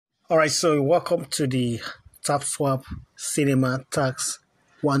All right, so welcome to the TAPSWAP Cinema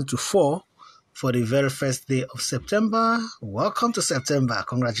TASKS1-4 for the very first day of September. Welcome to September.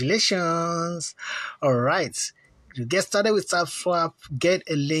 Congratulations. All right, to get started with TAPSWAP, get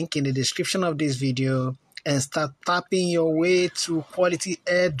a link in the description of this video and start tapping your way to quality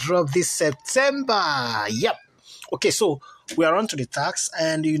airdrop this September. Yep. Okay, so we are on to the tasks,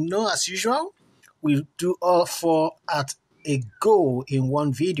 and as usual, we do all 4 at a go in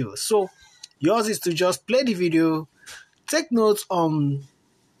one video. So yours is to just play the video, take notes on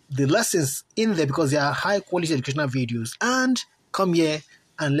the lessons in there because they are high quality educational videos, and come here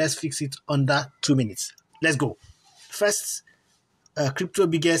and let's fix it under 2 minutes. Let's go. First, crypto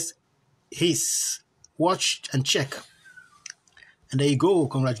biggest hits. Watch and check. And there you go.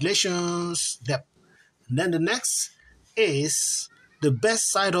 Congratulations. Yep. And then the next is the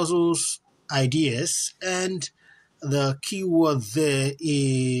best side hustles ideas, and the keyword there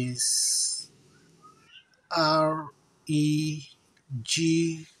is REGENS,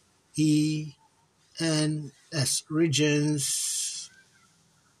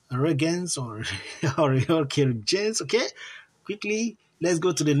 regions or regions. Okay, quickly let's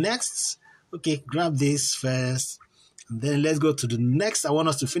go to the next. Okay, grab this first and then let's go to the next. I want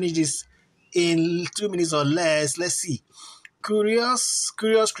us to finish this in 2 minutes or less. Let's see. Curious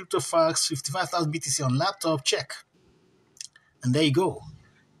crypto facts, 55,000 BTC on laptop, check. And there you go.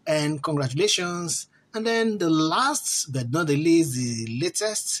 And congratulations. And then the last but not the least, the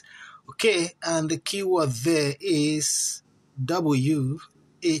latest. Okay, and the keyword there is WHALE,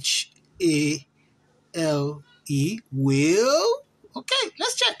 will. Okay,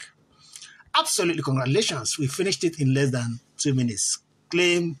 let's check. Absolutely, congratulations. We finished it in less than 2 minutes.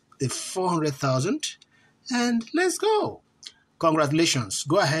 Claim the 400,000 and let's go. Congratulations.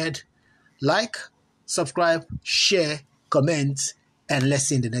 Go ahead, like, subscribe, share, comment, and let's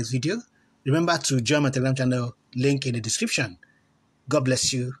see in the next video. Remember to join my Telegram channel, link in the description. God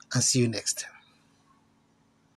bless you and see you next.